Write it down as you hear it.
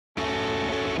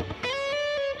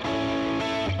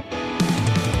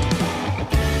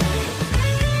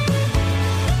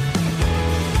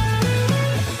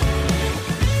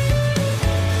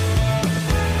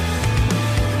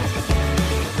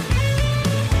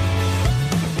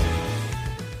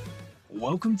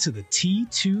Welcome to the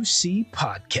T2C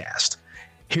podcast.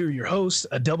 Here are your hosts,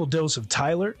 a double dose of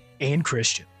Tyler and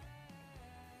Christian.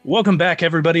 Welcome back,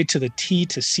 everybody, to the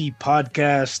T2C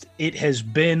podcast. It has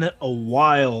been a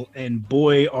while, and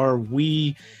boy, are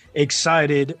we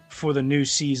excited for the new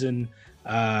season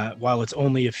while it's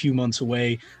only a few months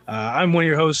away. I'm one of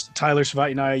your hosts, Tyler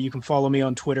Savatinaya. You can follow me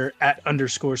on Twitter at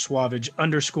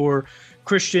 _Suavage_.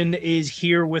 Christian is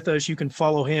here with us. You can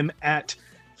follow him at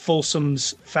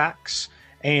Folsom's Facts,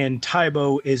 and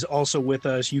Tybo is also with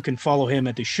us. You can follow him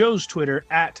at the show's Twitter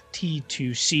at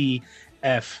T2CFP.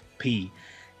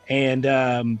 And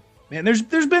man, there's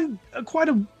been quite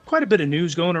a bit of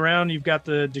news going around. You've got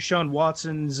the Deshaun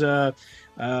Watson's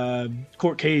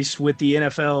court case with the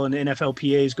NFL and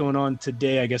NFLPAs going on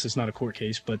today. I guess it's not a court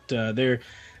case, but they're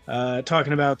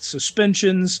talking about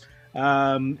suspensions.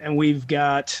 And we've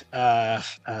got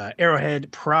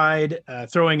Arrowhead Pride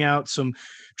throwing out some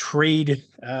trade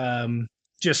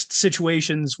just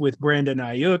situations with Brandon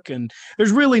Ayuk, and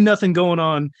there's really nothing going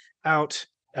on out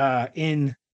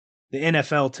in the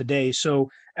NFL today. So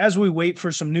as we wait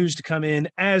for some news to come in,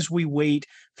 as we wait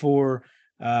for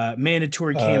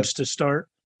mandatory camps to start,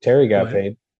 Terry got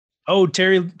paid. Oh,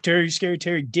 Scary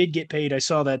Terry did get paid. I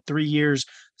saw that 3 years,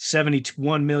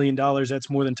 $71 million. That's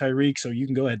more than Tyreek, so you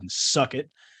can go ahead and suck it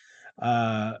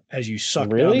as you suck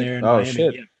down there in Miami.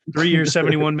 Shit. Yeah. 3 years,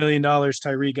 $71 million.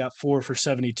 Tyreek got 4 for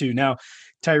 72. Now,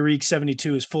 Tyreek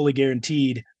 72 is fully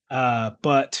guaranteed,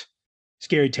 but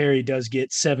Scary Terry does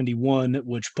get 71,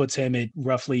 which puts him at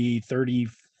roughly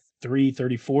 33,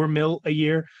 34 mil a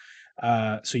year.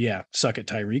 So, yeah, suck it,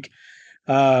 Tyreek.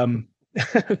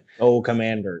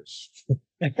 Commanders.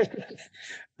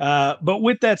 But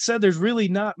with that said, there's really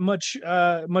not much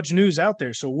news out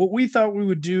there. So what we thought we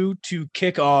would do to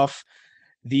kick off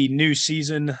the new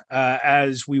season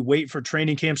as we wait for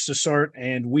training camps to start,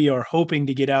 and we are hoping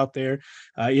to get out there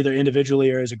either individually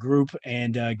or as a group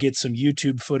and get some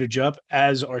YouTube footage up.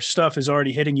 As our stuff is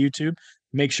already hitting YouTube,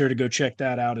 make sure to go check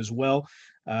that out as well.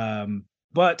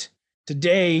 But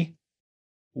today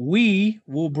we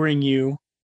will bring you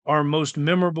our most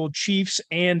memorable Chiefs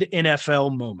and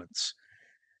NFL moments.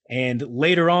 And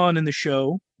later on in the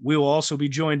show, we will also be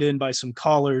joined in by some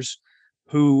callers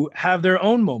who have their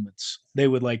own moments they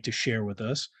would like to share with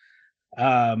us.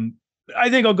 I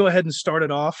think I'll go ahead and start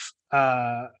it off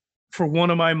for one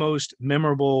of my most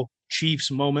memorable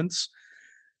Chiefs moments.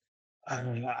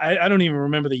 I don't even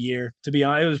remember the year, to be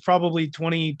honest. It was probably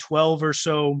 2012 or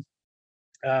so,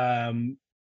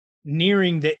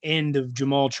 nearing the end of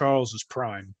Jamal Charles's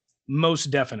prime,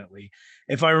 most definitely.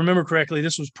 If I remember correctly,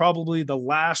 this was probably the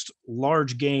last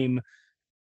large game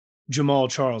Jamal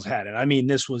Charles had. And I mean,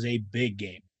 this was a big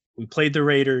game. We played the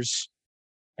Raiders,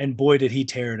 and boy, did he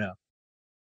tear it up.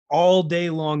 All day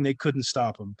long, they couldn't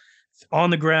stop him. On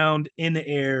the ground, in the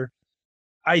air.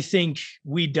 I think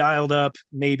we dialed up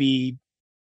maybe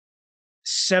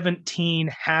 17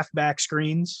 halfback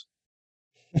screens.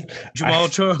 Jamal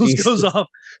Charles goes off.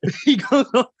 He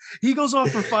goes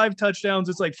off for 5 touchdowns.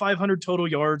 It's like 500 total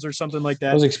yards or something like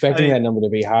that. I was expecting that number to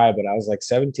be high, but I was like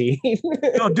 17.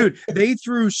 No, dude, they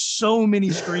threw so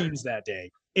many screens that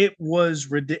day. It was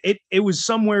it was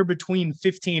somewhere between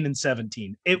 15 and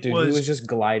 17. He was just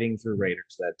gliding through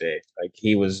Raiders that day. Like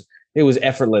it was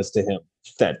effortless to him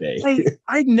that day.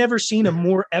 I'd never seen a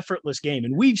more effortless game,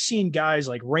 and we've seen guys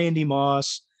like Randy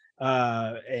Moss.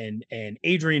 And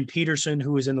Adrian Peterson,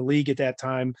 who was in the league at that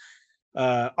time.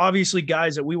 Obviously,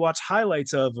 guys that we watch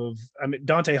highlights of. I mean,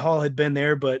 Dante Hall had been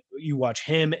there, but you watch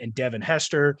him and Devin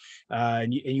Hester,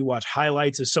 and you watch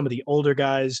highlights of some of the older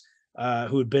guys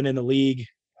who had been in the league,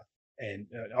 and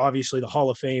obviously the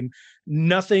Hall of Fame.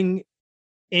 Nothing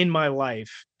in my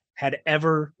life had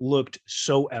ever looked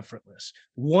so effortless.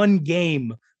 One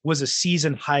game was a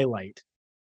season highlight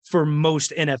for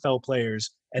most NFL players.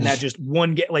 And that just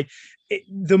one get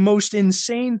the most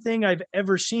insane thing I've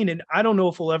ever seen. And I don't know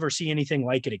if we'll ever see anything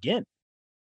like it again.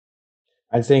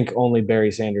 I think only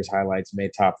Barry Sanders highlights may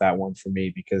top that one for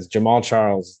me, because Jamal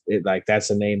Charles, that's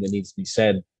a name that needs to be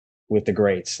said with the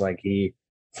greats. Like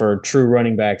for true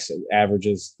running backs,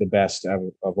 averages the best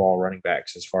of all running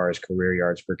backs as far as career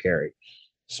yards per carry.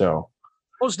 So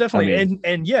most definitely.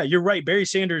 And yeah, you're right. Barry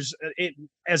Sanders,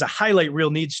 as a highlight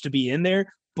reel, needs to be in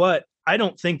there, but I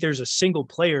don't think there's a single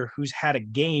player who's had a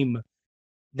game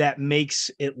that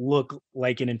makes it look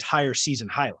like an entire season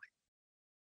highlight.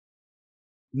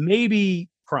 Maybe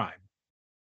Prime.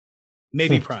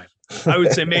 I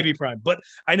would say maybe Prime, but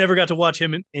I never got to watch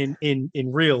him in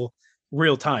real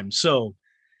time. So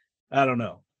I don't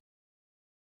know.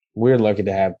 We're lucky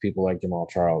to have people like Jamal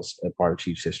Charles a part of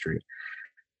Chiefs history.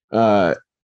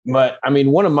 But I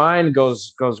mean, one of mine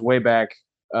goes way back.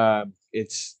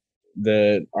 It's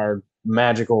the our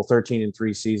magical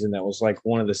 13-3 season. That was like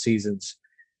one of the seasons.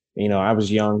 I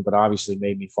was young, but obviously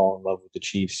made me fall in love with the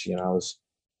Chiefs.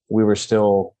 We were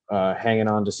still hanging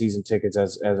on to season tickets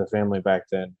as a family back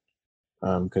then,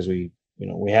 because we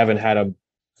haven't had them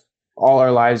all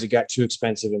our lives. It got too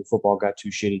expensive and football got too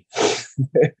shitty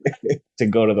to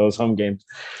go to those home games.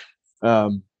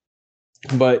 Um,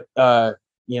 but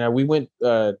we went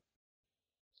 13-3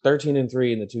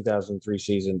 in the 2003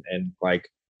 season, and like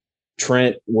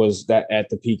Trent was that at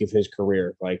the peak of his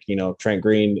career. Like, Trent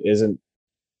Green isn't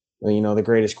the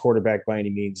greatest quarterback by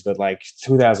any means, but like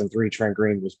 2003 Trent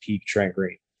Green was peak Trent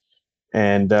Green.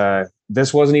 And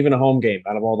this wasn't even a home game.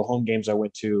 Out of all the home games I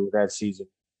went to that season,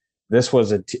 this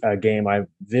was a game I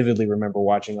vividly remember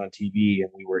watching on TV,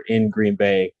 and we were in Green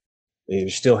Bay. They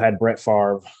still had Brett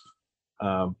Favre,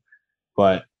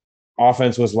 but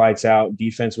offense was lights out.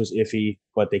 Defense was iffy,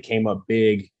 but they came up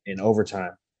big in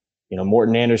overtime.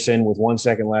 Morton Anderson with 1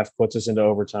 second left puts us into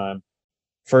overtime.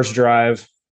 First drive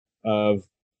of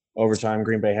overtime,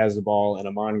 Green Bay has the ball, and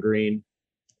Amon Green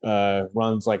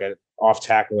runs like an off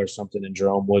tackle or something, and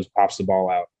Jerome Woods pops the ball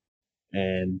out.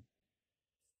 And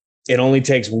it only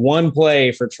takes one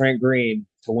play for Trent Green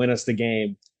to win us the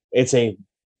game. It's a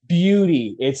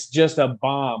beauty. It's just a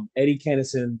bomb. Eddie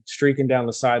Kennison streaking down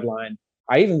the sideline.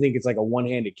 I even think it's like a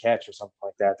one-handed catch or something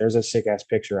like that. There's a sick-ass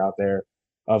picture out there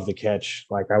of the catch.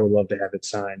 Like, I would love to have it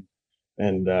signed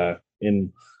and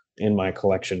in my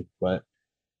collection. But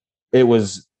it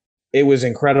was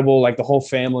incredible. Like, the whole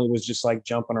family was just like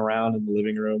jumping around in the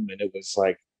living room, and it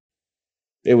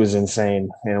was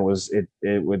insane. And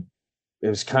it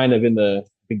was kind of in the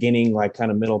beginning, like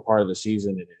kind of middle part of the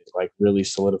season, and it like really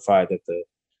solidified that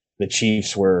the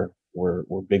Chiefs were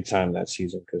big time that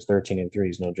season, because 13-3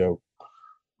 is no joke.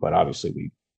 But obviously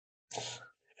we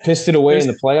pissed it away in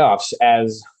the playoffs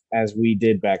as we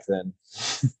did back then.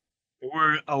 There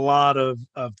were a lot of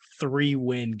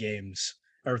 3-win games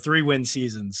or 3-win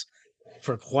seasons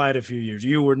for quite a few years.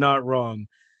 You were not wrong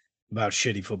about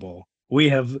shitty football. We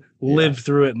have lived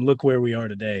through it, and look where we are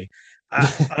today.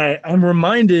 I'm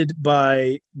reminded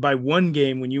by one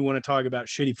game when you want to talk about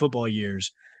shitty football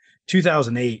years.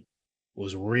 2008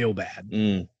 was real bad,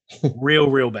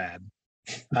 real bad.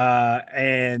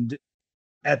 And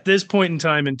at this point in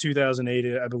time in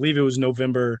 2008, I believe it was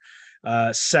November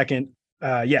 2nd.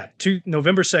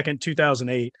 November 2nd,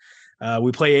 2008.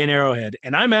 We play in Arrowhead,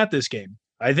 and I'm at this game.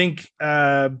 I think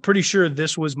pretty sure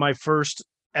this was my first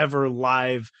ever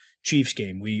live Chiefs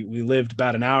game. We lived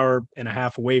about an hour and a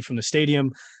half away from the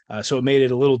stadium, so it made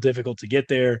it a little difficult to get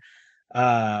there.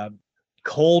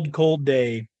 Cold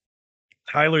day.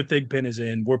 Tyler Thigpen is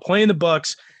in. We're playing the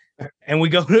Bucks, and we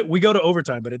go to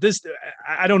overtime. But at this,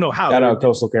 I don't know how. Shout out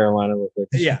Coastal Carolina real quick.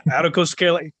 Yeah, out of Coastal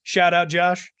Carolina. Shout out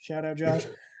Josh.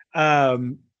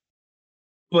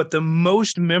 But the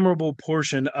most memorable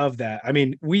portion of that, I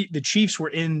mean, the Chiefs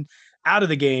were out of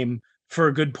the game for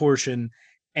a good portion,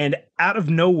 and out of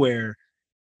nowhere,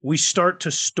 we start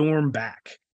to storm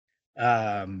back.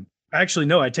 Actually,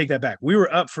 no, I take that back. We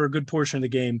were up for a good portion of the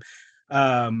game,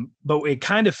 but it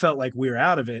kind of felt like we were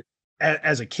out of it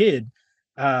as a kid.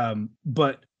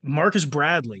 But Marcus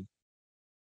Bradley,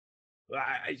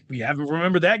 we haven't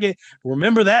remembered that game.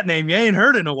 Remember that name? You ain't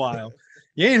heard it in a while.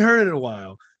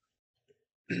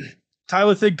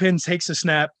 Tyler Thigpen takes a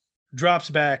snap, drops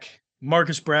back.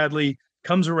 Marcus Bradley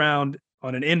comes around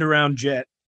on an end-around jet,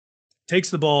 takes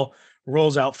the ball,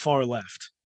 rolls out far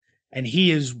left, and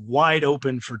he is wide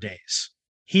open for days.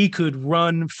 He could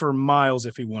run for miles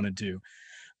if he wanted to.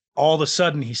 All of a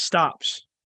sudden, he stops.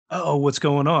 Uh-oh, what's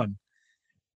going on?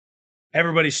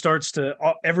 Everybody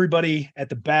at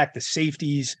the back, the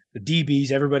safeties, the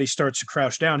DBs, everybody starts to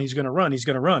crouch down. He's going to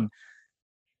run.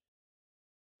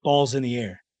 Ball's in the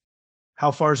air. How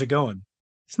far is it going?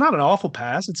 It's not an awful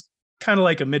pass. It's kind of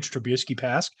like a Mitch Trubisky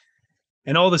pass.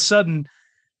 And all of a sudden,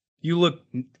 you look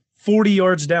 40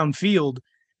 yards downfield,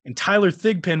 and Tyler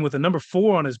Thigpen with a number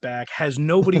 4 on his back has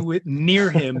nobody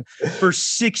near him for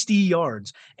 60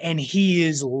 yards. And he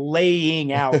is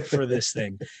laying out for this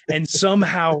thing and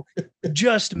somehow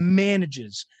just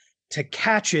manages to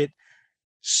catch it,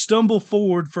 stumble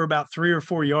forward for about 3 or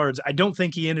 4 yards. I don't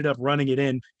think he ended up running it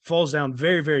in, falls down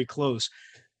very, very close.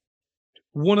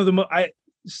 One of the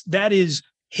that is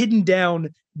hidden down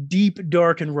deep,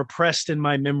 dark, and repressed in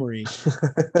my memory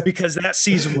because that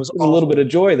season was a little bit of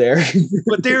joy there.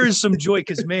 But there is some joy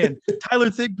because, man, Tyler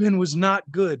Thigpen was not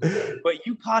good, but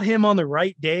you caught him on the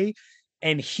right day,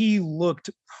 and he looked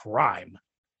prime.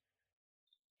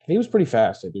 He was pretty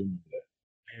fast. I do remember that.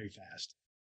 Very fast.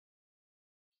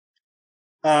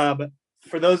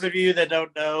 For those of you that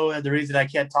don't know, and the reason I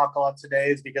can't talk a lot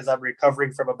today is because I'm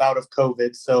recovering from a bout of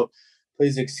COVID. So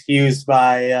please excuse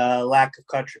my lack of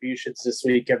contributions this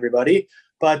week, everybody.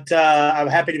 But I'm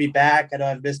happy to be back. I know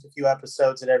I've missed a few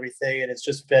episodes and everything, and it's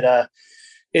just been a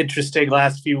interesting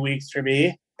last few weeks for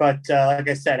me. But like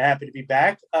I said, happy to be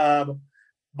back.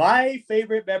 My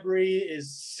favorite memory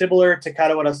is similar to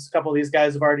kind of what a couple of these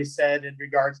guys have already said in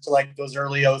regards to like those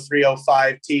early 03,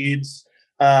 05 teams.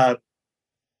 Uh,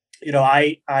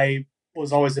 I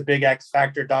was always a big X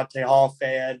Factor Dante Hall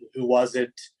fan who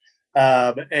wasn't.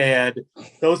 And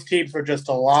those teams were just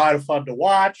a lot of fun to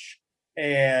watch.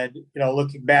 And,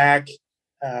 looking back,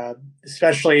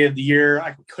 especially in the year,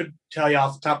 I couldn't tell you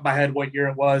off the top of my head what year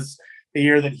it was, the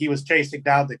year that he was chasing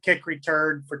down the kick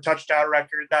return for touchdown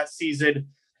record that season,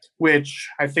 which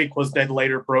I think was then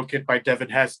later broken by Devin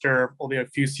Hester only a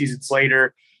few seasons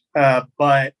later.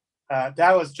 But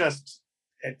that was just,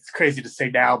 it's crazy to say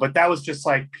now, but that was just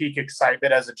like peak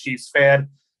excitement as a Chiefs fan.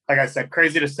 Like I said,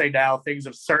 crazy to say now. Things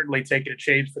have certainly taken a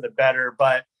change for the better.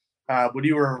 But when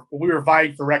we were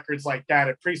vying for records like that,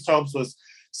 and Priest Holmes was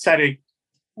setting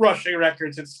rushing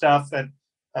records and stuff, and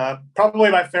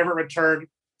probably my favorite return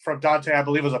from Dante, I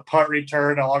believe, was a punt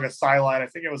return along a sideline. I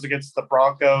think it was against the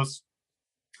Broncos.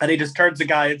 And he just turns the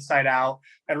guy inside out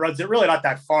and runs it really not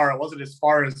that far. It wasn't as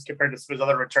far as compared to some of his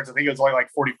other returns. I think it was only like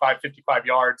 45, 55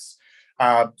 yards.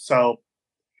 So,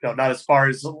 not as far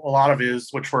as a lot of his,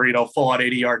 which were, full on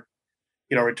 80-yard,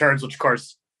 returns, which of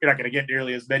course you're not going to get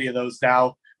nearly as many of those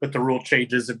now with the rule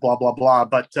changes and blah, blah, blah.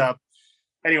 But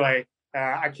anyway,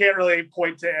 I can't really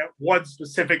point to one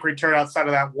specific return outside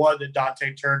of that one that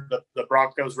Dante turned the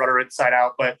Broncos runner inside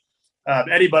out. But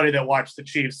anybody that watched the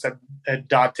Chiefs and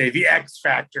Dante, the X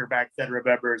Factor back then,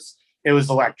 remembers it was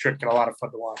electric and a lot of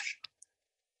fun to watch.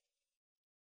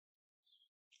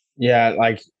 Yeah,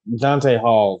 like Dante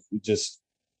Hall, just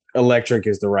electric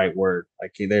is the right word.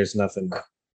 Like there's nothing,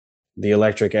 the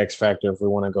electric X factor if we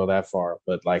want to go that far.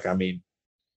 But like, I mean,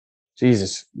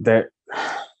 Jesus, that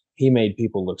he made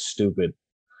people look stupid.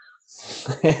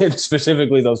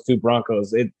 Specifically those two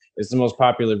Broncos. It's the most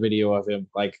popular video of him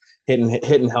like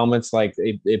hitting helmets, like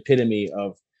the epitome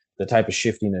of the type of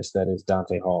shiftiness that is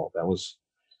Dante Hall. That was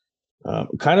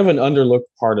kind of an underlooked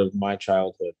part of my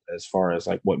childhood as far as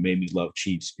like what made me love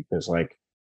Chiefs, because like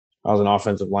I was an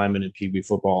offensive lineman in Pee Wee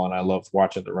football and I loved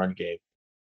watching the run game.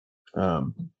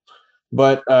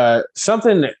 But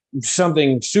something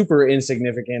super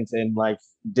insignificant and like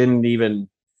didn't even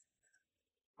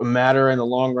matter in the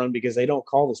long run because they don't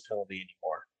call this penalty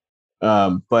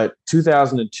anymore. But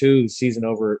 2002 season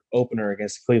opener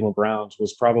against the Cleveland Browns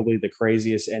was probably the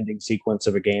craziest ending sequence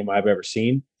of a game I've ever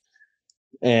seen.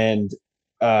 And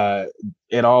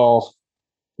it all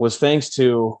was thanks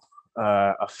to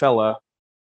a fella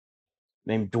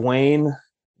named Dwayne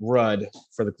Rudd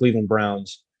for the Cleveland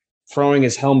Browns throwing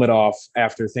his helmet off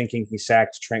after thinking he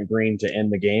sacked Trent Green to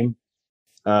end the game.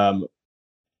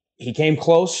 He came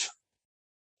close.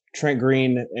 Trent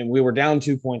Green, and we were down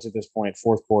 2 points at this point,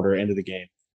 fourth quarter, end of the game.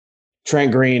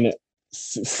 Trent Green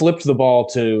flipped the ball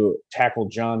to tackle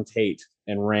John Tate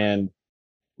and ran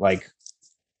like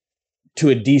to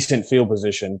a decent field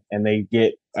position, and they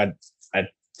get a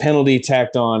penalty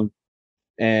tacked on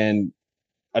and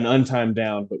an untimed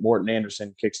down, but Morton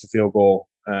Anderson kicks the field goal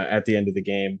at the end of the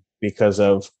game because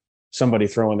of somebody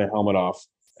throwing their helmet off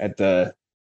at the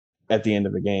end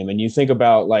of the game. And you think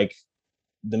about like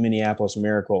the Minneapolis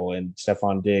Miracle and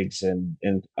Stephon Diggs and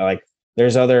like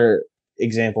there's other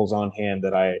examples on hand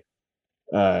that I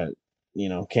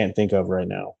can't think of right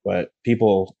now, but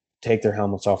people take their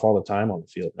helmets off all the time on the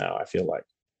field now, I feel like.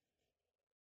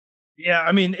 Yeah,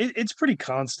 I mean, it's pretty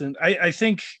constant. I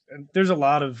think there's a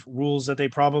lot of rules that they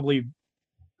probably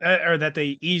or that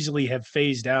they easily have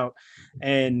phased out.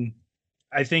 And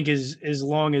I think as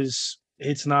long as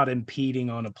it's not impeding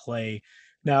on a play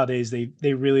nowadays,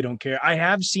 they really don't care. I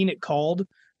have seen it called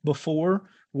before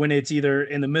when it's either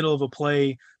in the middle of a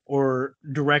play or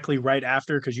directly right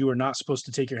after, because you are not supposed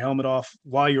to take your helmet off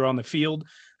while you're on the field.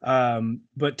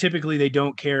 But typically they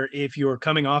don't care if you're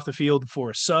coming off the field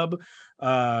for a sub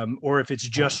or if it's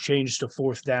just changed to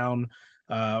fourth down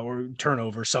or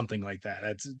turnover, something like that.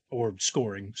 Or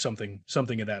scoring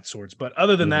something of that sorts. But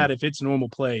other than that, if it's normal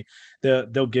play,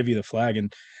 they'll give you the flag.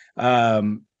 And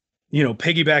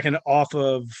piggybacking off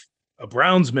of a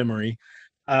Browns memory,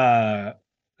 I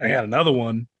got another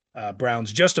one.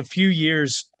 Browns just a few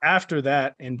years after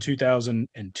that in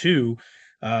 2002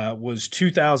 was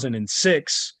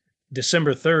 2006,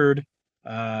 December 3rd,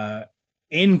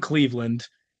 in Cleveland.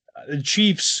 The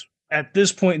Chiefs at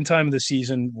this point in time of the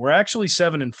season, we're actually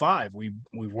 7-5. We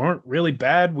weren't really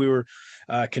bad. We were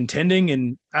contending,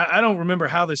 and I don't remember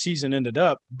how the season ended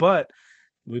up, but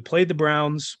we played the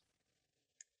Browns,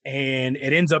 and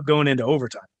it ends up going into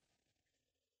overtime.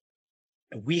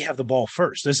 We have the ball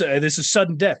first. This is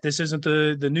sudden death. This isn't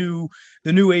the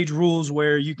new age rules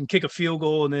where you can kick a field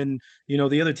goal and then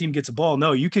the other team gets a ball.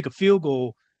 No, you kick a field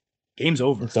goal, game's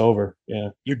over. It's over. Yeah,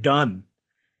 you're done.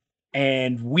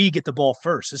 And we get the ball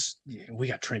first. We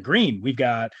got Trent Green, we've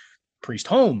got Priest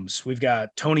Holmes, we've got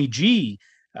Tony G.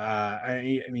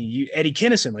 Eddie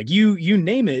Kinnison, like you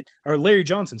name it, or Larry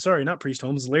Johnson. Sorry, not Priest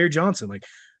Holmes, Larry Johnson. Like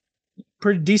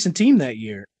pretty decent team that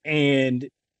year, and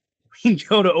we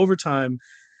go to overtime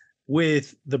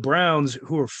with the Browns,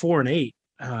 who are 4-8.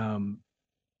 And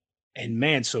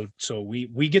man, so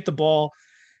we get the ball.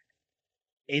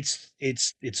 It's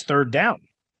third down.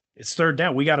 It's third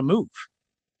down. We got to move.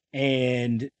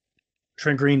 And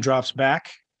Trent Green drops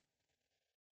back.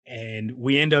 And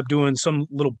we end up doing some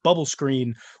little bubble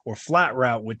screen or flat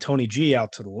route with Tony G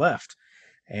out to the left.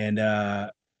 And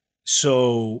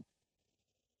so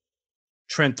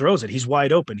Trent throws it. He's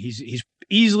wide open. He's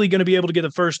easily going to be able to get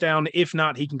the first down. If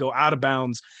not, he can go out of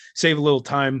bounds, save a little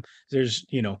time. There's,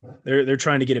 they're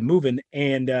trying to get it moving.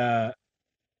 And this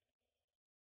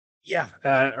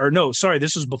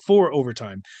was before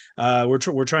overtime. We're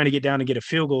trying to get down and get a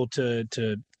field goal to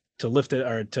lift it,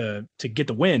 or to get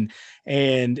the win.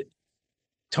 And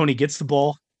Tony gets the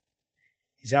ball.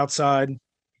 He's outside. He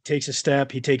takes a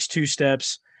step. He takes 2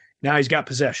 steps. Now he's got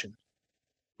possession.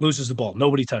 Loses the ball.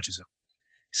 Nobody touches him.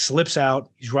 Slips out.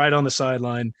 He's right on the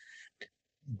sideline.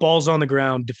 Ball's on the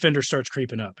ground. Defender starts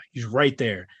creeping up. He's right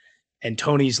there. And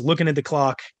Tony's looking at the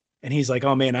clock, and he's like,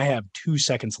 oh, man, I have 2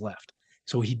 seconds left.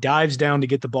 So he dives down to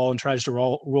get the ball and tries to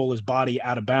roll his body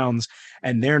out of bounds,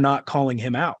 and they're not calling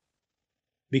him out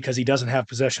because he doesn't have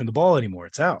possession of the ball anymore.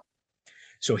 It's out.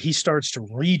 So he starts to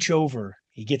reach over.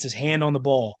 He gets his hand on the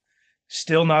ball.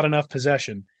 Still not enough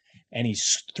possession. And he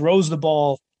throws the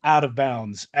ball out of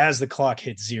bounds as the clock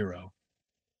hits 0.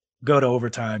 Go to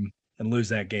overtime and lose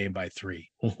that game by 3.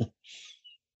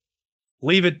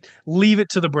 Leave it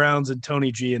to the Browns and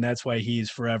Tony G, and that's why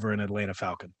he's forever an Atlanta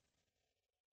Falcon.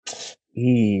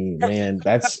 Man,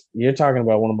 you're talking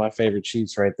about one of my favorite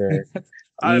Chiefs right there.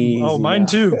 Mine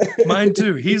too. Mine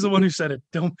too. He's the one who said it.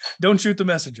 Don't shoot the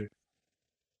messenger.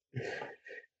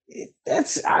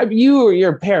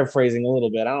 You're paraphrasing a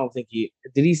little bit. I don't think he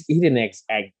didn't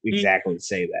exactly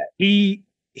say that.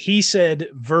 He said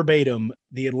verbatim,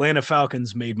 the Atlanta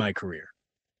Falcons made my career.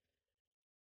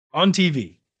 On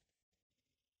TV.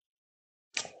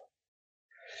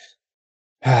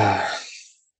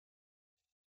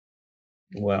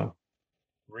 Well,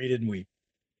 rated and weep.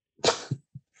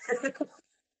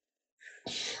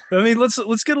 I mean,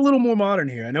 let's get a little more modern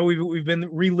here. I know we've been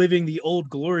reliving the old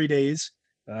glory days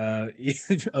of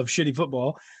shitty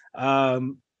football.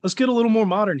 Let's get a little more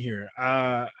modern here.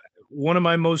 One of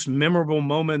my most memorable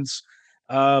moments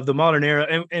of the modern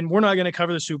era, and we're not going to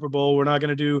cover the Super Bowl. We're not going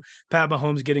to do Pat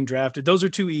Mahomes getting drafted. Those are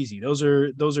too easy. Those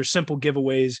are simple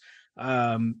giveaways,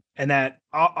 and that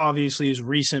obviously is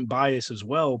recent bias as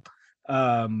well.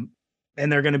 And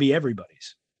they're going to be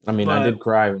everybody's. I mean, I did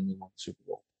cry when we won the Super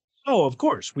Bowl. Oh, of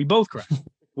course. We both cried.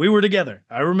 We were together.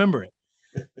 I remember it.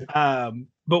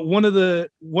 But one of the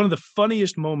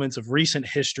funniest moments of recent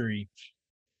history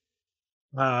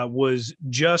was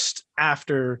just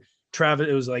after Travis.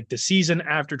 It was like the season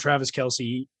after Travis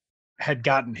Kelce had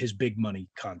gotten his big money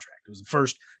contract. It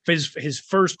was his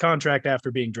first contract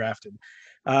after being drafted.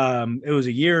 It was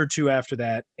a year or two after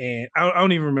that, and I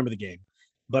don't even remember the game,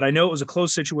 but I know it was a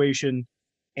close situation,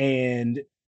 and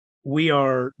we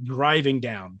are driving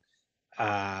down.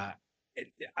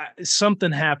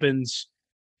 Something happens.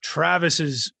 Travis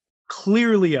is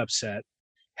clearly upset,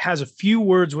 has a few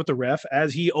words with the ref,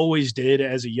 as he always did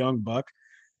as a young buck,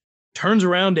 turns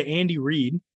around to Andy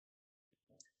Reid,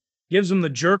 gives him the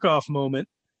jerk off moment,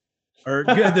 or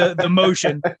the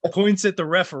motion, points at the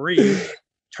referee,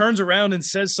 turns around and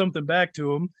says something back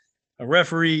to him. A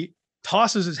referee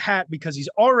tosses his hat because he's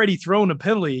already thrown a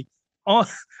penalty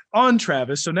on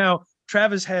Travis. So now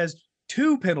Travis has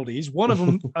 2 penalties, one of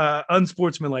them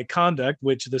unsportsmanlike conduct,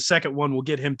 which the second one will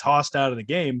get him tossed out of the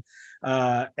game,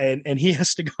 and he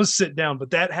has to go sit down.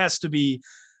 But that has to be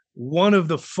one of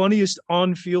the funniest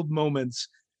on-field moments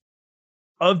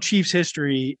of Chiefs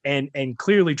history, and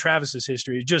clearly Travis's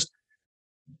history. Just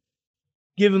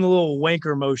giving the little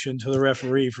wanker motion to the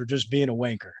referee for just being a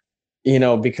wanker.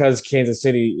 Because Kansas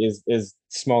City is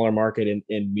smaller market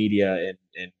in media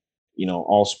and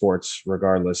all sports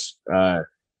regardless.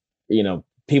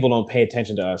 people don't pay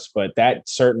attention to us, but that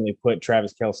certainly put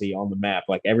Travis Kelce on the map.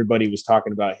 Like everybody was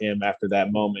talking about him after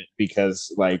that moment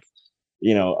because like,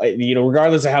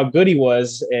 regardless of how good he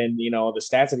was and, the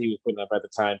stats that he was putting up at the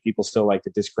time, people still like to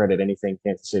discredit anything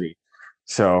Kansas City.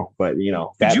 So, but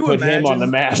that put him on the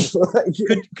map.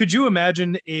 could you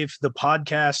imagine if the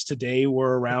podcasts today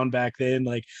were around back then,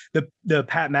 like the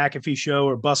Pat McAfee show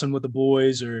or Bussin' with the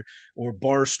Boys or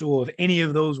Barstool, if any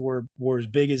of those were as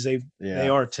big as they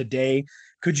are today?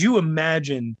 Could you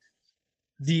imagine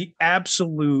the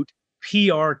absolute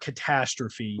PR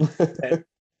catastrophe that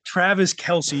Travis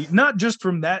Kelce, not just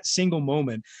from that single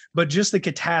moment, but just the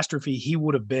catastrophe he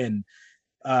would have been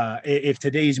if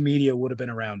today's media would have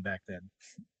been around back then?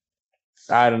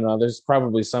 I don't know. There's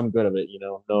probably some good of it,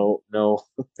 No,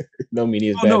 no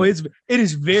media is bad. No, it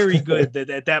is very good that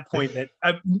at that point that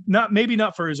maybe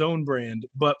not for his own brand,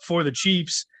 but for the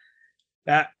Chiefs,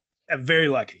 that very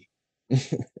lucky.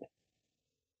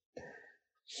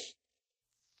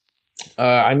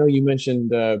 I know you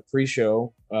mentioned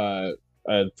pre-show, a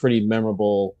pretty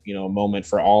memorable, moment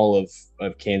for all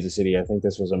of Kansas City. I think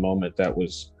this was a moment that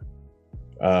was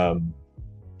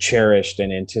cherished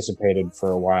and anticipated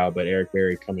for a while, but Eric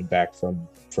Berry coming back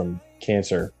from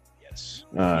cancer.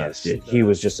 Yes. He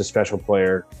was just a special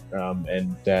player,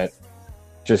 and that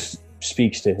just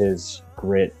speaks to his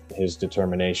grit, his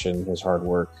determination, his hard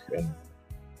work, and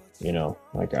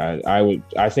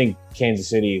I think Kansas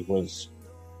City was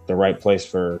the right place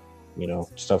for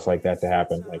stuff like that to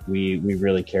happen. Like we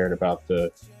really cared about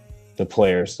the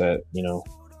players that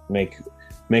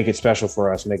make it special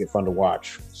for us, make it fun to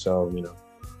watch. So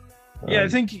I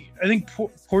think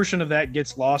portion of that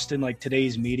gets lost in like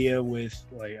today's media with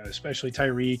like especially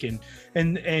Tyreek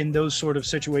and those sort of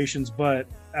situations. But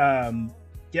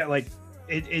like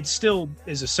it still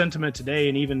is a sentiment today,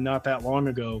 and even not that long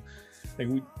ago, like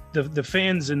the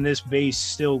fans in this base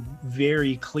still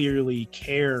very clearly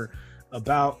care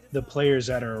about the players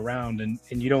that are around, and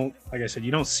you don't, like I said,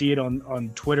 you don't see it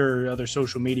on Twitter or other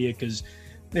social media because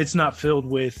it's not filled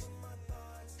with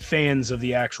fans of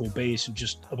the actual base and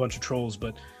just a bunch of trolls.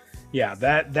 But yeah,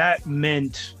 that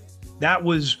meant that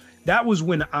was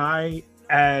when I,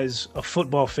 as a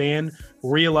football fan,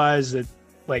 realized that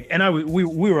we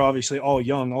were obviously all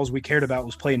young. All we cared about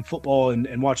was playing football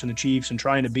and watching the Chiefs and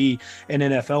trying to be an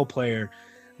NFL player.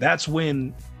 That's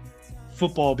when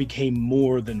football became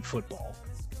more than football.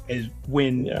 Is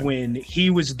when he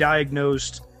was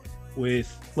diagnosed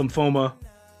with lymphoma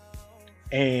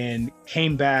and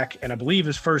came back, and I believe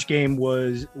his first game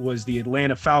was the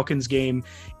Atlanta Falcons game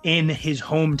in his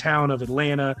hometown of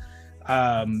Atlanta,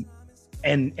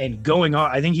 and going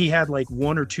on. I think he had like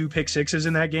 1 or 2 pick sixes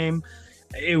in that game.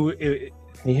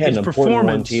 He had an important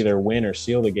one to either win or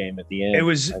seal the game at the end. It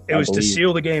was to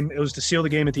seal the game. It was to seal the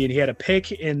game at the end. He had a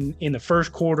pick in the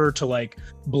first quarter to like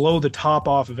blow the top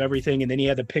off of everything, and then he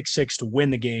had the pick six to win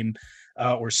the game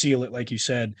or seal it, like you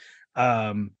said.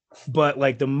 But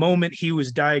like the moment he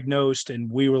was diagnosed and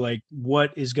we were like,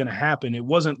 what is going to happen? It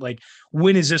wasn't like,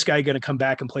 when is this guy going to come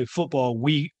back and play football?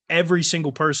 Every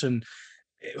single person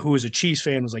who was a Chiefs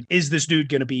fan was like, is this dude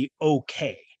going to be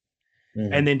okay?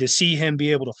 Mm-hmm. And then to see him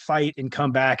be able to fight and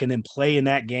come back and then play in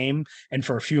that game and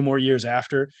for a few more years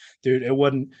after, dude, it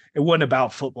wasn't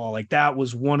about football. Like that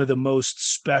was one of the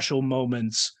most special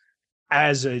moments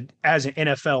as an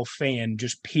NFL fan,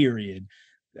 just period,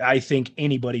 I think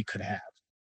anybody could have.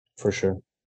 For sure.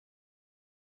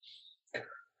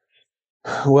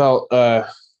 Well, the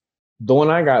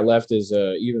one I got left is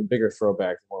a even bigger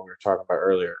throwback than what we were talking about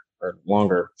earlier, or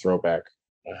longer throwback,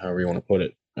 however you want to put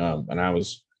it. And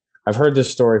I've heard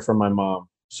this story from my mom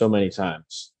so many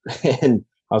times, and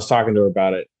I was talking to her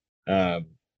about it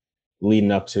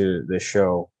leading up to this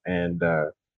show, and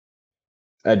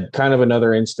kind of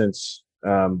another instance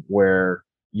where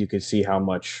you could see how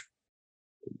much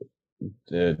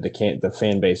the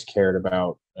fan base cared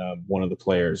about one of the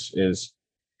players is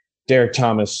Derek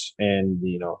Thomas, and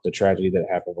the tragedy that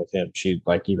happened with him. She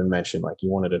even mentioned he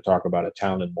wanted to talk about a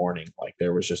town in mourning. Like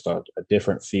there was just a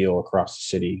different feel across the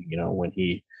city, when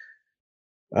he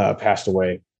passed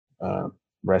away.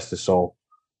 Rest his soul.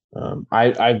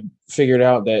 I figured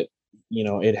out that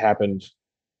it happened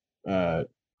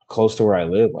close to where I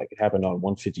live. Like it happened on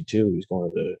 152. He was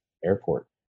going to the airport.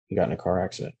 He got in a car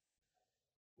accident.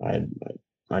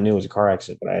 I knew it was a car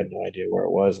accident, but I had no idea where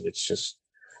it was. And it's just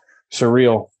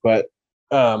surreal. But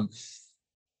the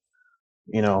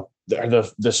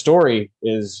story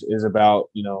is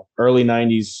about early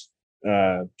 90s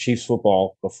Chiefs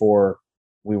football, before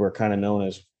we were kind of known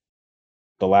as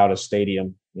the loudest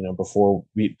stadium, before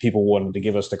people wanted to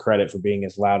give us the credit for being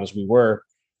as loud as we were.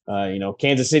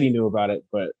 Kansas City knew about it,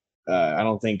 but I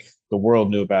don't think the world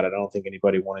knew about it. I don't think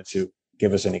anybody wanted to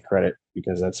give us any credit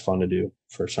because that's fun to do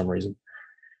for some reason.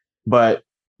 But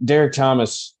Derek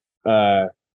Thomas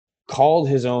called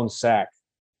his own sack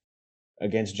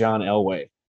against John Elway,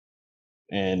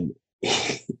 and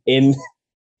in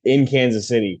Kansas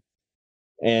City,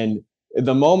 and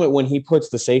the moment when he puts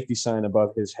the safety sign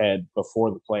above his head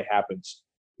before the play happens,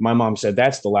 my mom said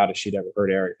that's the loudest she'd ever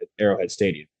heard Arrowhead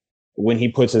Stadium. When he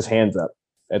puts his hands up,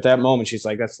 at that moment, she's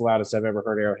like, "That's the loudest I've ever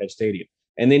heard Arrowhead Stadium."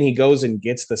 And then he goes and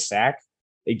gets the sack.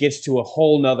 It gets to a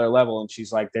whole nother level, and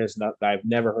she's like, I've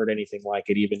never heard anything like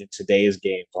it, even in today's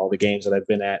games. All the games that I've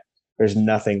been at, there's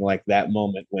nothing like that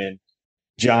moment when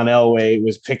John Elway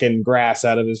was picking grass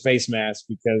out of his face mask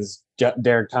because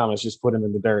Derek Thomas just put him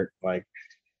in the dirt. Like,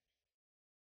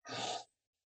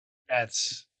 that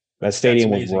stadium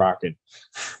was rocking.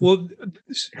 Well,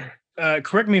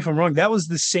 correct me if I'm wrong. That was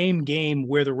the same game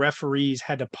where the referees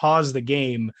had to pause the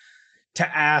game to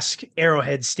ask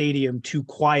Arrowhead Stadium to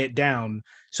quiet down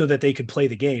so that they could play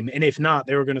the game. And if not,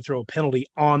 they were going to throw a penalty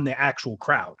on the actual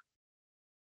crowd.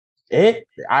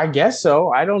 I guess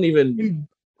so. I don't even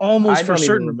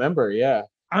remember. Yeah.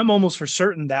 I'm almost for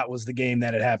certain that was the game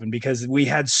that had happened because we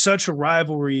had such a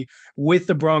rivalry with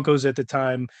the Broncos at the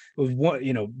time. It was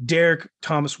one, Derek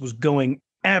Thomas was going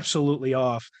absolutely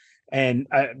off. And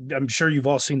I'm sure you've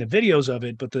all seen the videos of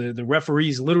it, but the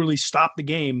referees literally stopped the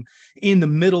game in the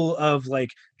middle of like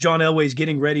John Elway's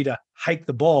getting ready to hike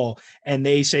the ball. And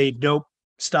they say, nope,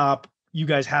 stop. You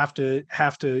guys have to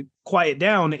quiet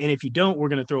down. And if you don't, we're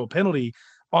going to throw a penalty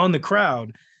on the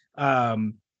crowd.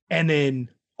 And then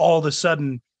all of a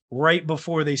sudden, right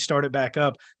before they start it back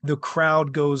up, the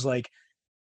crowd goes like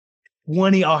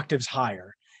 20 octaves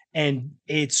higher. And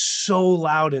it's so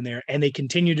loud in there, and they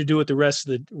continue to do it the rest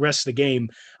of the game.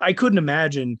 I couldn't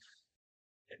imagine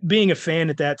being a fan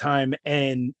at that time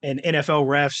and NFL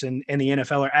refs and the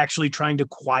NFL are actually trying to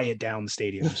quiet down the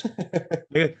stadiums.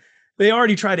 They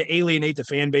already try to alienate the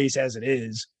fan base as it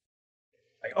is.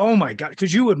 Like, oh my God,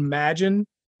 could you imagine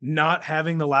not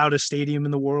having the loudest stadium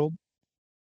in the world?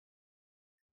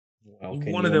 Well,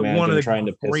 one of the trying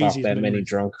to piss off that many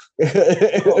drunk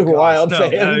wild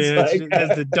fans. I mean,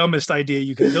 that's the dumbest idea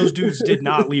you could. Those dudes did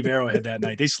not leave Arrowhead that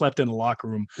night. They slept in the locker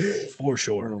room for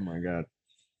sure. Oh my God.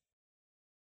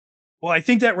 Well, I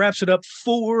think that wraps it up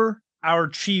for our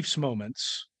Chiefs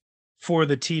moments for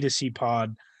the T2C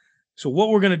pod. So what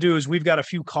we're going to do is we've got a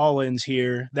few call-ins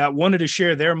here that wanted to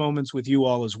share their moments with you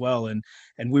all as well. And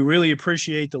we really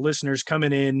appreciate the listeners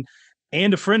coming in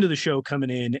and a friend of the show coming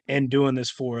in and doing this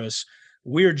for us.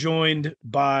 We're joined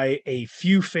by a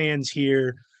few fans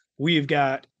here. We've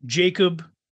got Jacob,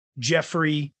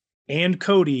 Jeffrey, and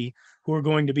Cody, who are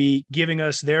going to be giving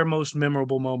us their most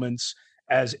memorable moments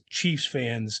as Chiefs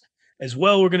fans. As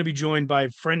well, we're going to be joined by a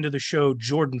friend of the show,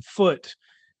 Jordan Foote,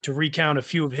 to recount a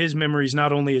few of his memories,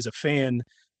 not only as a fan,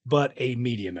 but a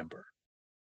media member.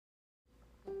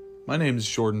 My name is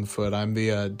Jordan Foote. I'm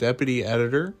the deputy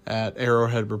editor at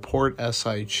Arrowhead Report,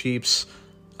 SI Chiefs.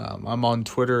 I'm on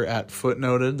Twitter at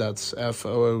Footnoted. That's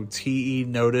FOOTE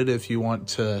noted if you want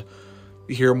to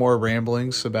hear more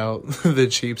ramblings about the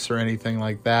Chiefs or anything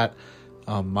like that.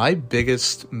 My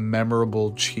biggest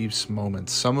memorable Chiefs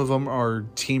moments, some of them are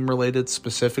team-related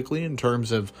specifically in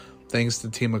terms of things the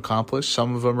team accomplished.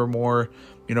 Some of them are more,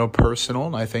 personal,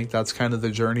 and I think that's kind of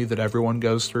the journey that everyone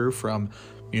goes through from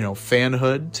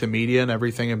fanhood to media and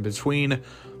everything in between.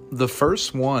 The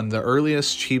first one, the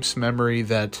earliest Chiefs memory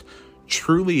that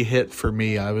truly hit for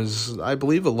me, I was, I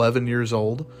believe, 11 years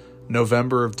old,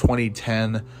 November of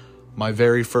 2010, my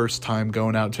very first time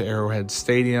going out to Arrowhead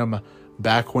Stadium,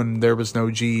 back when there was no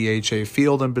GEHA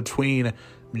field in between,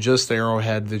 just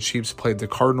Arrowhead. The Chiefs played the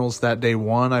Cardinals that day,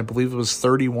 won. I believe it was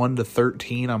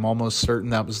 31-13. I'm almost certain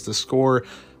that was the score.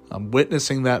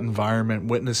 Witnessing that environment,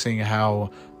 witnessing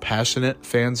how passionate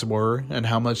fans were and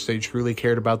how much they truly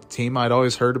cared about the team. I'd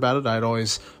always heard about it. I'd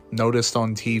always noticed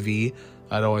on TV.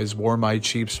 I'd always wore my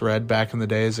Chiefs red back in the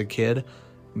day as a kid.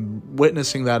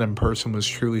 Witnessing that in person was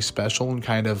truly special and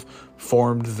kind of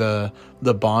formed the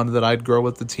bond that I'd grow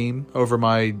with the team over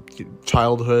my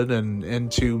childhood and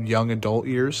into young adult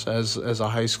years as a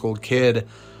high school kid.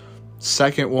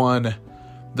 Second one,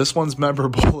 this one's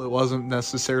memorable. It wasn't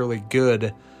necessarily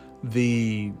good.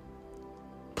 The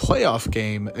playoff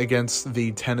game against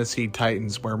the Tennessee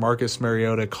Titans where Marcus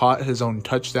Mariota caught his own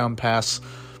touchdown pass.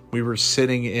 We were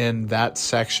sitting in that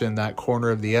section, that corner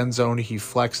of the end zone. He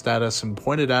flexed at us and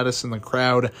pointed at us in the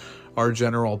crowd, our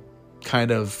general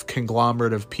kind of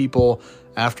conglomerate of people.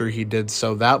 After he did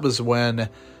so, that was when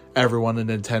everyone in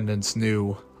attendance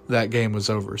knew that game was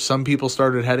over. Some people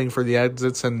started heading for the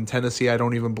exits, and Tennessee, I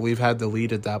don't even believe, had the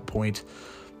lead at that point.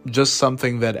 just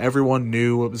something that everyone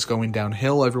knew it was going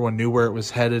downhill. Everyone knew where it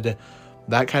was headed.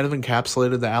 That kind of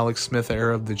encapsulated the Alex Smith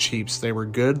era of the Chiefs. They were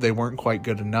good. They weren't quite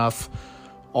good enough.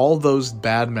 All those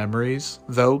bad memories,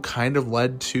 though, kind of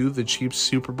led to the Chiefs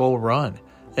Super Bowl run.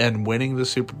 And winning the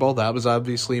Super Bowl, that was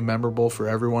obviously memorable for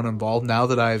everyone involved. Now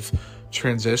that I've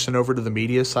transitioned over to the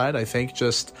media side, I think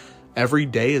just every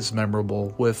day is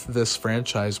memorable with this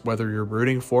franchise, whether you're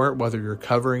rooting for it, whether you're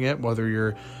covering it, whether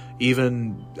you're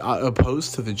even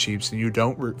opposed to the Chiefs and you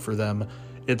don't root for them.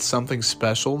 It's something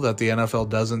special that the NFL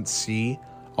doesn't see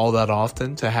all that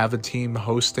often, to have a team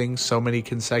hosting so many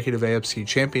consecutive AFC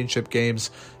championship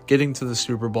games, getting to the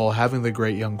Super Bowl, having the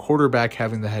great young quarterback,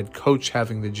 having the head coach,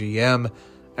 having the GM,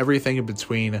 everything in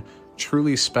between.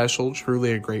 Truly special,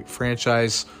 truly a great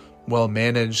franchise, well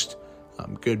managed,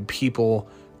 good people,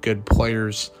 good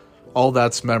players. All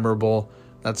that's memorable.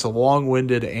 That's a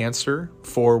long-winded answer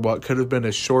for what could have been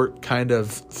a short kind of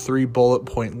 3 bullet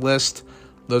point list.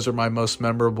 Those are my most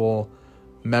memorable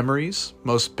memories,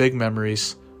 most big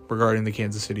memories regarding the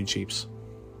Kansas City Chiefs.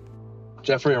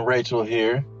 Jeffrey and Rachel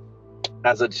here.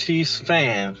 As a Chiefs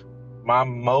fan, my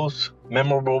most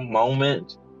memorable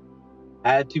moment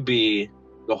had to be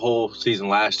the whole season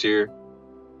last year.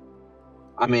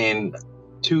 I mean,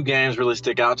 2 games really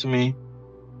stick out to me.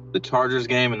 The Chargers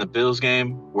game and the Bills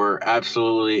game were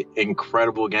absolutely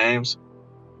incredible games.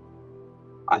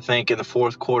 I think in the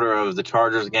fourth quarter of the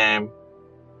Chargers game,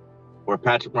 where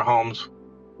Patrick Mahomes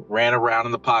ran around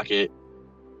in the pocket,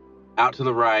 out to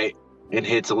the right, and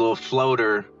hits a little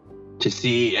floater to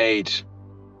CEH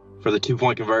for the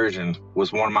 2-point conversion,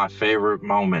 was one of my favorite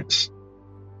moments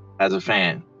as a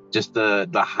fan. Just the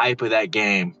hype of that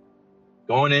game.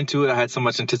 Going into it, I had so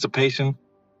much anticipation,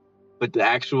 but the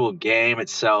actual game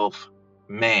itself,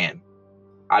 man,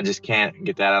 I just can't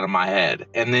get that out of my head.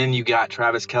 And then you got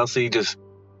Travis Kelce just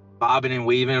bobbing and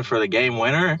weaving for the game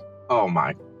winner. Oh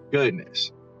my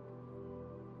goodness.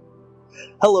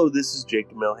 Hello, this is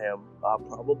Jake Milham.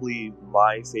 Probably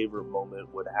my favorite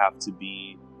moment would have to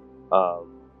be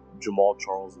Jamal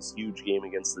Charles' huge game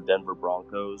against the Denver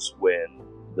Broncos when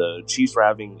the Chiefs were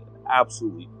having an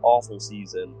absolutely awful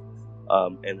season.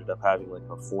 Ended up having like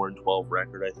a 4-12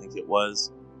 record, I think it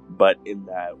was. But in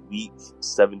that Week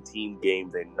 17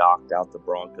 game, they knocked out the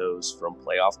Broncos from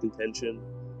playoff contention.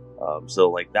 So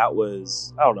like that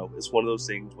was, I don't know, it's one of those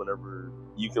things whenever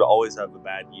you could always have a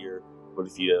bad year, but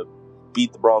if you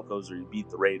beat the Broncos or you beat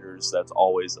the Raiders, that's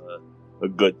always a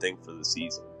good thing for the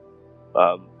season.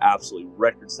 Absolutely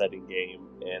record-setting game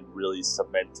and really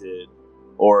cemented,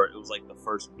 or it was like the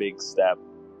first big step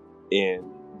in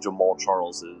Jamal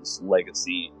Charles's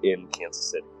legacy in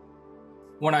Kansas City.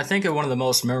 When I think of one of the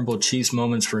most memorable Chiefs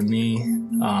moments for me,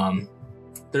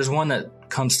 there's one that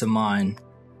comes to mind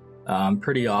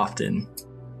pretty often.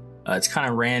 It's kind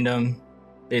of random,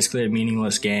 basically a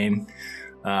meaningless game.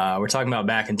 We're talking about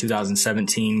back in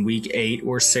 2017, Week 8.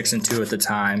 We're 6-2 at the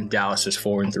time. Dallas is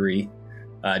 4-3.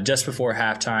 Just before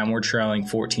halftime, we're trailing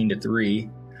 14-3.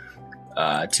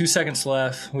 2 seconds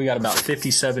left. We got about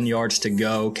 57 yards to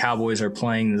go. Cowboys are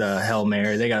playing the Hail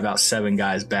Mary. They got about 7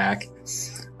 guys back,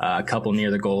 a couple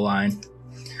near the goal line.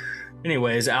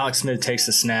 Anyways, Alex Smith takes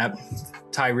the snap.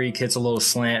 Tyreek hits a little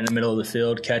slant in the middle of the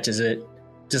field, catches it,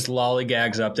 just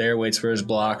lollygags up there, waits for his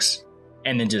blocks,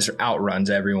 and then just outruns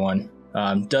everyone.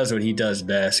 Does what he does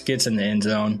best, gets in the end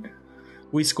zone.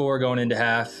 We score going into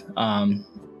half.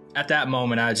 At that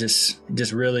moment, I just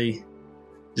really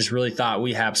thought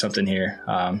we have something here.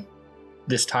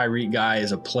 This Tyreek guy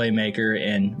is a playmaker,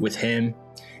 and with him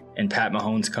and Pat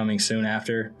Mahomes coming soon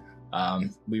after,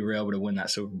 we were able to win that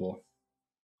Super Bowl.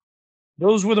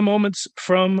 Those were the moments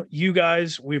from you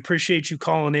guys. We appreciate you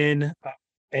calling in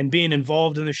and being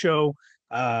involved in the show.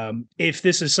 If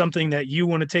this is something that you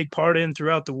want to take part in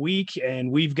throughout the week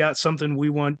and we've got something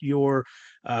we want your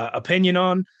opinion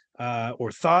on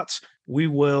or thoughts, we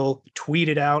will tweet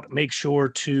it out. Make sure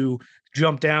to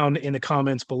jump down in the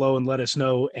comments below and let us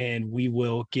know, and we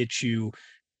will get you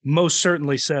most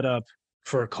certainly set up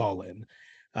for a call-in.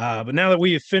 But now that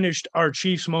we have finished our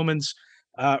Chiefs moments,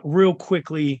 real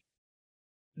quickly,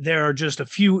 there are just a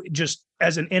few, just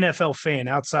as an NFL fan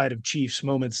outside of Chiefs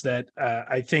moments that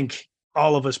I think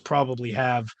all of us probably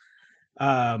have.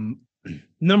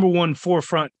 Number one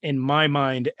forefront in my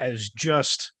mind as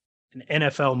just an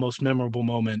NFL most memorable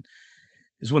moment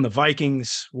is when the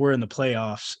Vikings were in the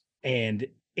playoffs and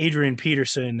Adrian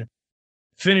Peterson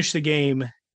finished the game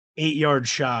 8 yards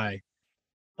shy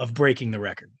of breaking the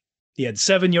record. He had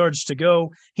 7 yards to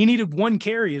go. He needed 1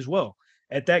 carry as well.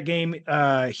 At that game,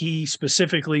 he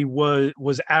specifically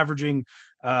was averaging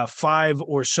 5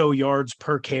 or so yards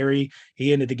per carry.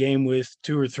 He ended the game with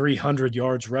 200 or 300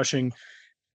 yards rushing.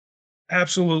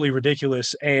 absolutely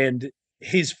ridiculous. And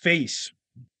his face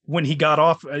when he got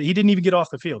off, he didn't even get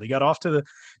off the field. He got off to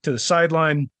the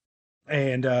sideline,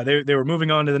 and they were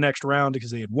moving on to the next round because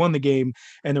they had won the game.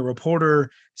 And the reporter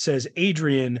says,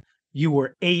 "Adrian, you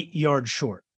were 8 yards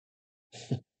short."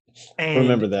 And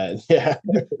remember that. Yeah.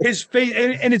 his face,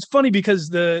 and it's funny because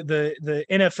the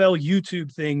NFL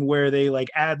YouTube thing where they like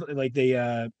add like they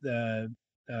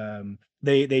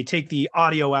take the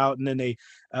audio out and then they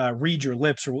read your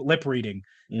lips or lip reading.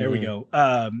 There we go.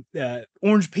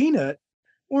 Orange peanut.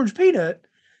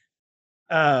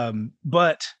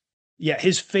 But yeah,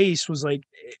 his face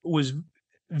was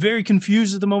very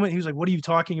confused at the moment. He was like, "What are you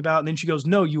talking about?" And then she goes,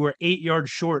 "No, you were 8 yards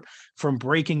short from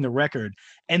breaking the record."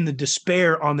 And the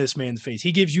despair on this man's face,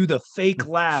 he gives you the fake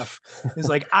laugh. He's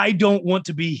like, "I don't want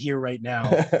to be here right now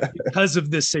because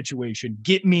of this situation.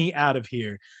 Get me out of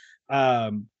here."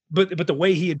 But the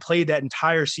way he had played that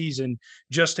entire season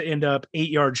just to end up 8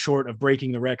 yards short of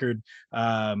breaking the record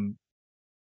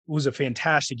was a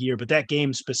fantastic year. But that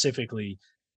game specifically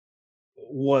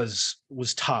was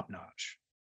top notch.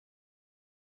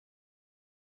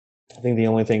 I think the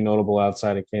only thing notable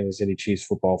outside of Kansas City Chiefs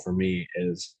football for me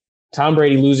is Tom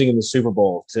Brady losing in the Super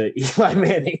Bowl to Eli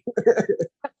Manning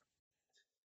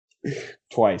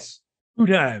twice. 2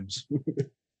 times.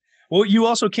 Well, you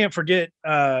also can't forget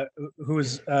who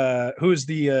is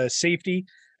the safety.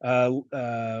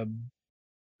 Bernard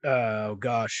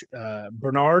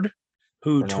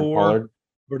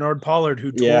Pollard,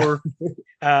 who tore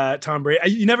Tom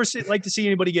Brady. You never like to see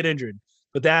anybody get injured,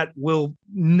 but that will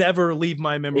never leave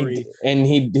my memory.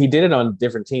 He did it on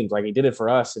different teams. Like he did it for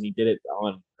us, and he did it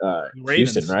on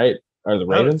Houston, right? Or the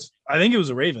Ravens? I think it was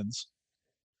the Ravens.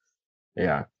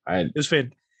 Yeah, it was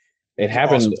fantastic. It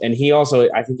happened, awesome. And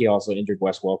I think he also injured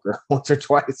Wes Welker once or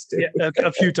twice too. Yeah,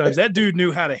 a few times. That dude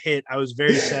knew how to hit. I was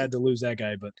very sad to lose that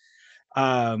guy, but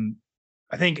I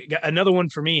think another one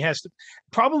for me has to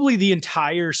probably the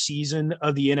entire season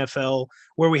of the NFL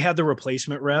where we had the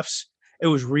replacement refs. It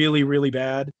was really, really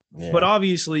bad. Yeah. But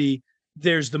obviously,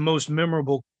 there's the most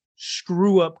memorable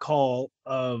screw up call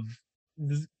of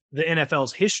the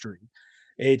NFL's history.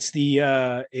 It's the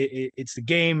it's the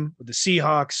game with the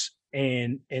Seahawks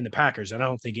and the Packers. And I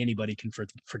don't think anybody can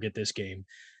forget this game.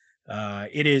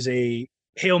 It is a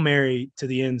Hail Mary to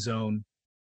the end zone.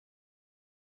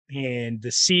 And the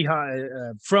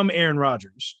Seahawks from Aaron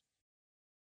Rodgers.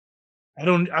 I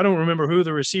don't remember who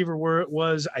the receiver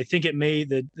was. I think it may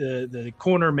the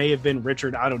corner may have been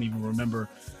Richard. I don't even remember.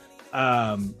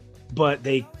 But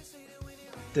the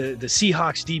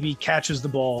Seahawks DB catches the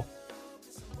ball,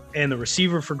 and the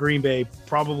receiver for Green Bay,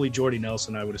 probably Jordy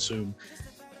Nelson, I would assume,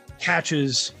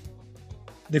 catches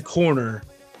the corner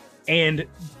and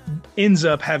ends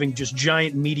up having just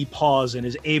giant meaty paws and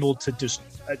is able to just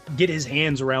get his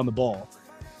hands around the ball.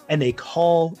 And they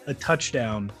call a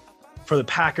touchdown for the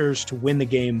Packers to win the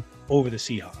game over the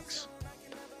Seahawks.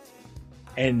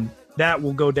 And that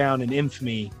will go down in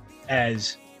infamy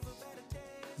as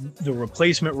the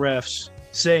replacement refs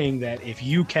saying that if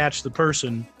you catch the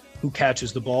person who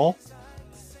catches the ball,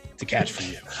 it's a catch for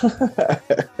you.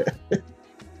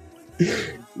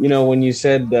 You know, when you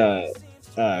said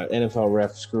NFL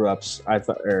ref screw ups, I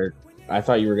thought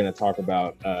you were going to talk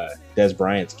about Des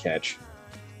Bryant's catch.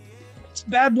 It's a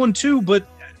bad one too, but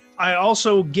I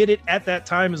also get it at that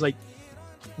time is like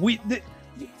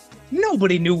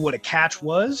nobody knew what a catch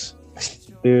was.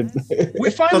 Dude.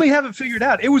 We finally have it figured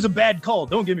out. It was a bad call,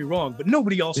 don't get me wrong, but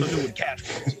nobody also knew what a catch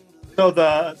was. So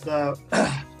the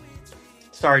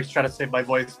sorry, just trying to save my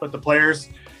voice, but the players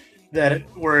that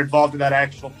were involved in that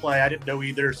actual play, I didn't know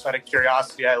either, so out of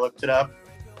curiosity, I looked it up.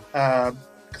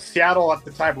 Seattle at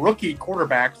the time, rookie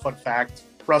quarterback, fun fact,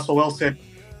 Russell Wilson,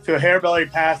 threw a hair-belly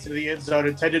pass into the end zone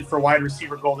intended for wide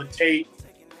receiver Golden Tate.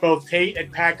 Both Tate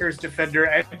and Packers defender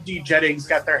M.D. Jennings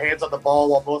got their hands on the ball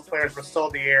while both players were still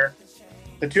in the air.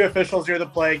 The two officials near the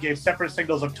play gave separate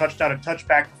signals of touchdown and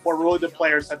touchback before ruling the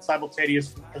players had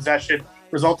simultaneous possession,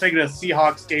 resulting in a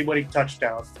Seahawks game-winning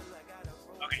touchdown.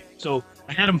 Okay, so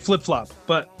I had him flip-flop,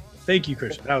 but thank you,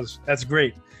 Christian. That's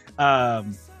great. Awful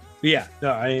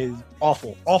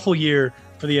year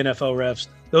for the NFL refs.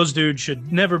 Those dudes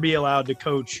should never be allowed to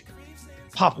coach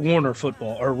Pop Warner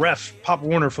football or ref Pop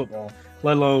Warner football,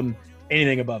 let alone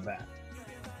anything above that.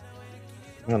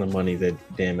 The amount of money that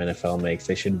damn NFL makes,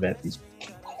 they should vet these.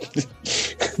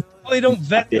 Well, they don't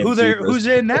vet who's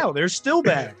in now. They're still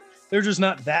bad. They're just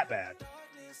not that bad.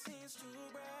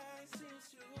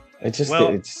 It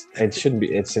shouldn't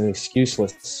be. It's an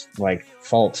excuseless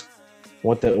fault.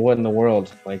 What in the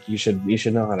world? You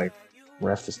should know how to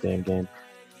ref this damn game.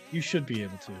 You should be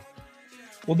able to.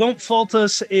 Well, don't fault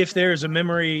us if there's a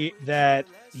memory that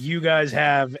you guys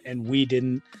have and we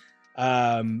didn't.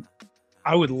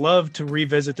 I would love to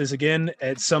revisit this again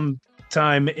at some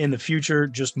time in the future.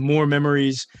 Just more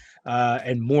memories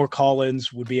and more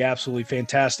call-ins would be absolutely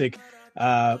fantastic.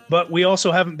 But we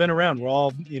also haven't been around. We're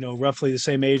all, roughly the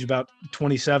same age, about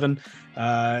 27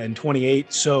 and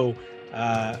 28. So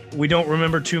we don't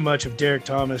remember too much of Derek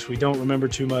Thomas. We don't remember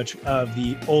too much of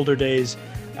the older days.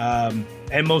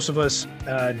 And most of us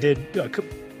did.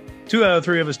 2 out of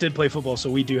 3 of us did play football, so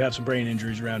we do have some brain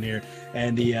injuries around here,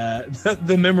 and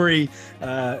the memory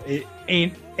it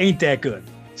ain't that good.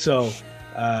 So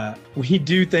we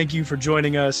do thank you for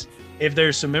joining us. If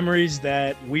there's some memories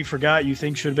that we forgot you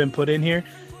think should have been put in here,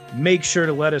 make sure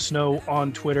to let us know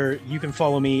on Twitter. You can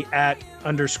follow me at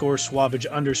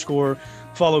 _Swabage_.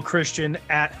 Follow Christian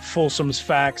at Folsom's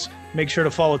Facts. Make sure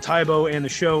to follow Tybo and the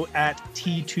show at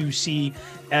T2C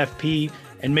FP.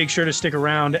 And make sure to stick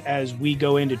around as we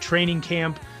go into training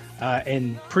camp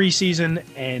and preseason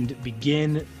and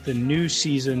begin the new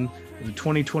season of the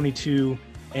 2022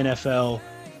 NFL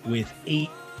with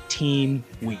 18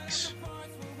 weeks.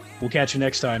 We'll catch you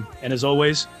next time. And as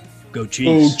always, go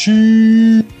Chiefs. Go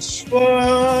Chiefs!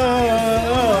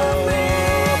 Whoa!